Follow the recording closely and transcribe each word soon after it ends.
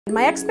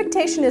My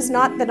expectation is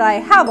not that I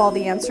have all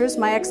the answers,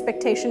 my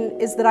expectation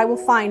is that I will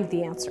find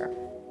the answer.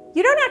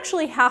 You don't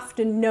actually have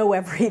to know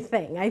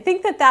everything. I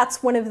think that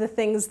that's one of the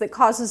things that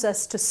causes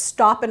us to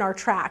stop in our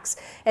tracks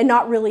and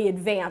not really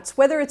advance.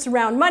 Whether it's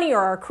around money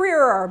or our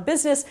career or our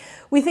business,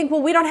 we think,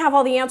 well, we don't have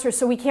all the answers,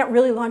 so we can't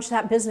really launch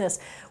that business.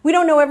 We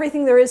don't know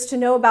everything there is to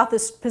know about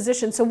this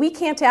position, so we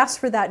can't ask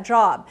for that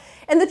job.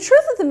 And the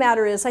truth of the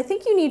matter is, I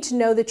think you need to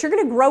know that you're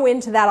going to grow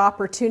into that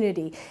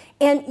opportunity,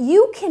 and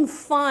you can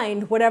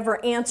find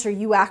whatever answer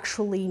you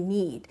actually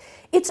need.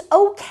 It's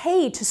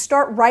okay to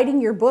start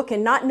writing your book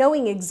and not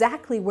knowing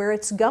exactly where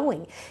it's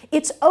going.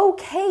 It's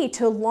okay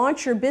to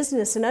launch your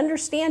business and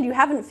understand you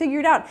haven't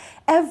figured out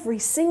every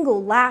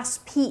single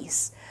last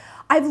piece.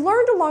 I've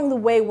learned along the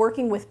way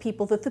working with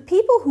people that the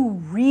people who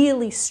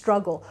really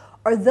struggle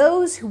are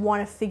those who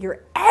want to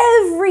figure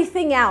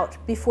everything out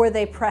before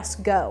they press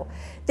go.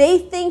 They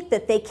think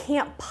that they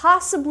can't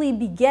possibly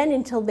begin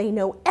until they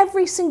know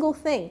every single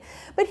thing.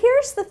 But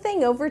here's the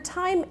thing, over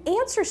time,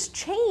 answers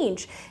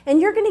change and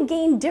you're going to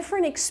gain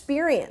different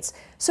experience.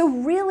 So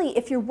really,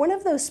 if you're one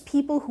of those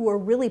people who are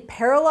really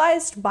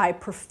paralyzed by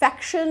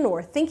perfection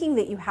or thinking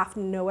that you have to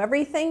know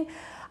everything,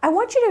 I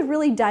want you to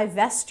really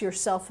divest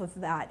yourself of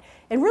that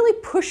and really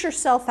push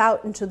yourself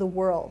out into the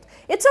world.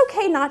 It's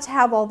okay not to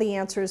have all the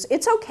answers.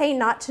 It's okay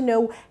not to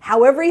know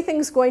how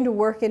everything's going to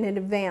work in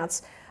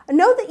advance.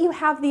 Know that you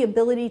have the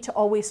ability to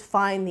always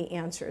find the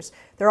answers.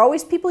 There are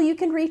always people you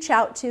can reach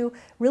out to,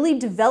 really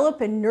develop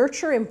and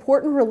nurture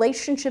important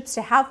relationships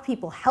to have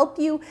people help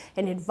you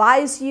and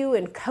advise you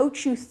and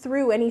coach you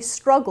through any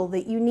struggle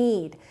that you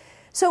need.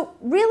 So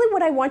really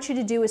what I want you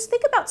to do is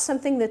think about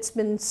something that's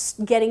been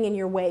getting in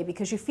your way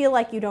because you feel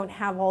like you don't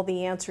have all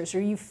the answers, or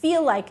you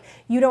feel like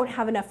you don't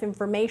have enough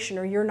information,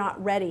 or you're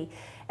not ready.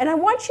 And I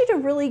want you to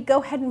really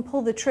go ahead and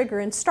pull the trigger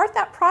and start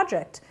that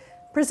project.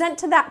 Present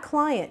to that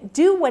client.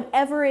 Do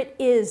whatever it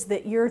is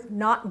that you're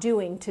not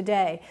doing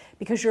today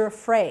because you're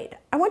afraid.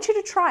 I want you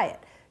to try it.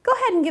 Go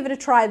ahead and give it a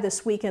try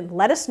this week and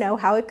let us know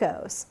how it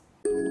goes.